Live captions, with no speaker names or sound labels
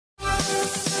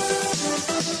Hello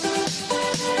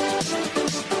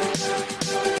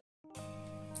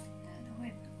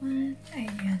everyone.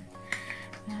 Ayan.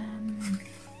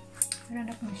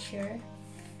 Meron akong share.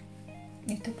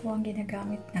 Ito po ang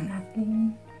ginagamit ng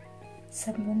aking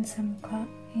sabon sa mukha.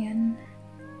 Ayan.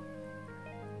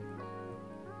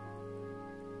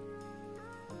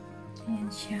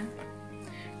 Ayan siya.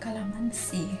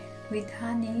 Calamansi with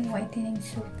honey whitening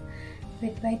soap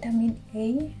with vitamin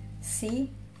A, C,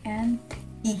 and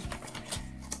E.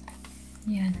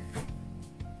 Ayan.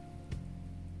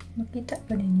 Makita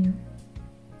pa ninyo.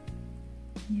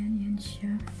 Ayan, yan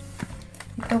siya.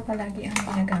 Ito palagi ang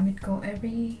ginagamit ko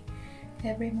every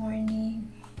morning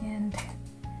and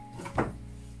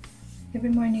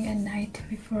night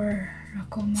before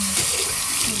ako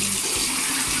mag-sleep.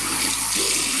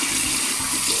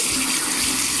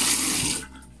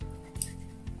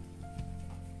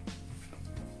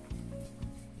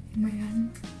 Ayan.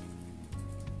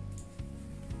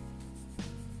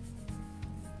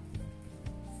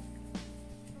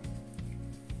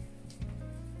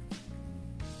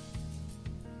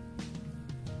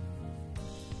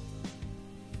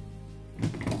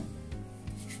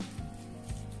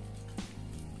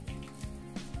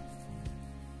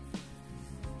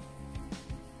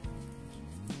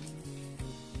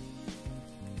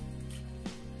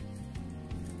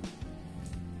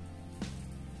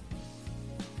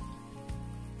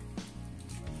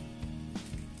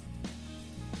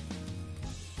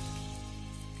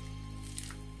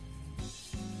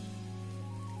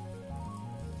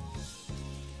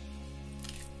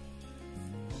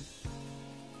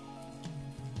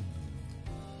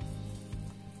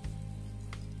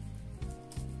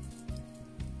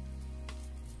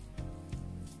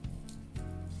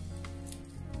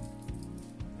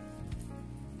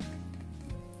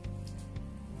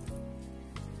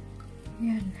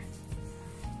 Ayan.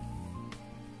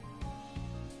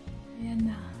 Ayan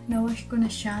na. Na-wash ko na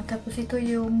siya. Tapos ito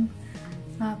yung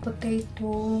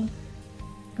potato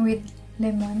with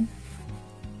lemon.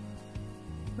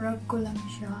 Rub ko lang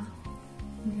siya.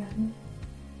 Ayan.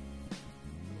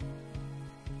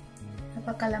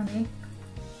 Napakalamig.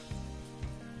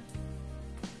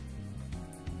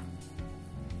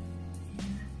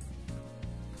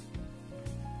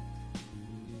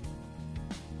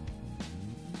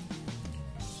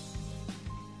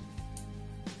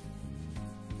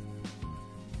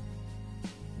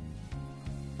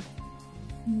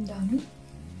 Ang dami.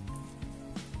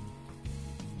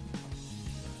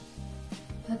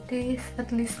 At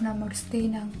least na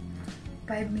magstay ng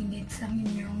 5 minutes ang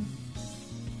inyong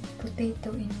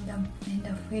potato in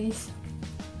the face.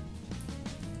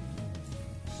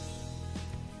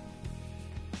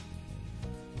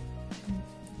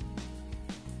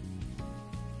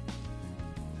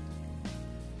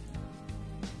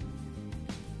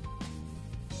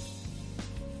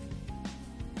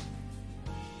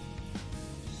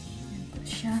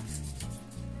 Siya.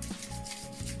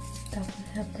 Tapos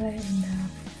apply na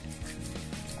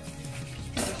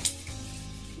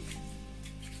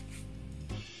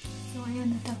so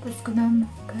ayan, natapos ko na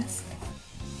maghugas.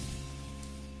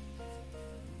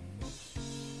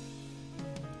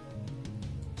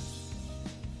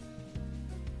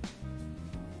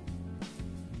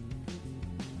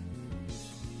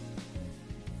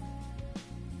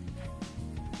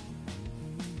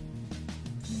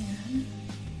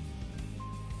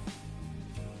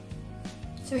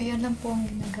 So, yan lang po ang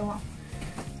ginagawa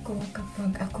ko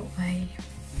kapag ako ay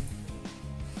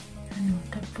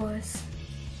tapos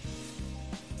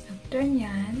after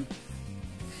nyan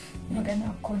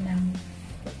mag-ano ako ng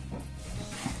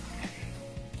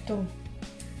ito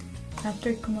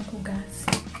after ko maghugas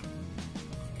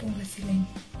itong Vaseline,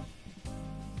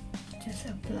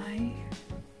 just apply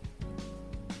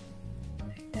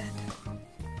like that.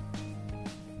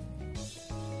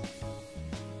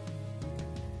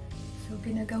 So,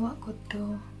 ginagawa ko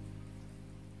to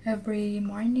every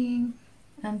morning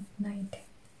and night.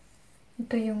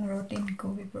 Ito yung routine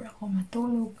ko before ako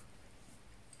matulog.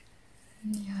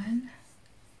 Yan.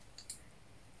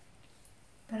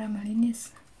 Para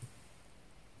malinis.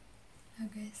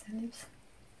 Lagay sa lips.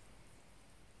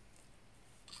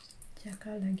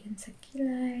 Tsaka lagyan sa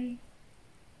kilay.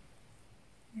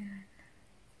 Yan.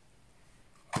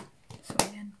 So,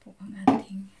 yan po ang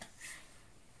ating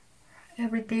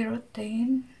everyday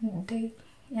routine, day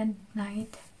and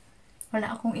night.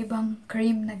 Wala akong ibang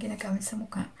cream na ginagamit sa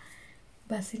mukha.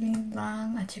 Vaseline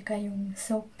lang at saka yung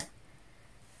soap.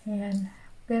 Ayan.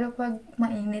 Pero pag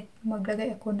mainit,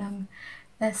 maglagay ako ng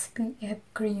SPF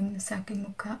cream sa aking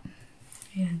mukha.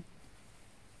 Ayan.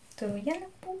 So, yan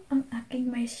lang po ang aking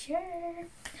may share.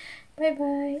 Bye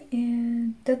bye,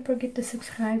 and don't forget to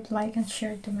subscribe, like, and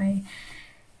share to my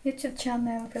YouTube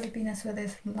channel,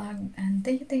 Filipina-Swedish vlog. And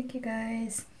thank you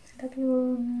guys. Love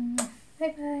you.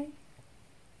 Bye bye.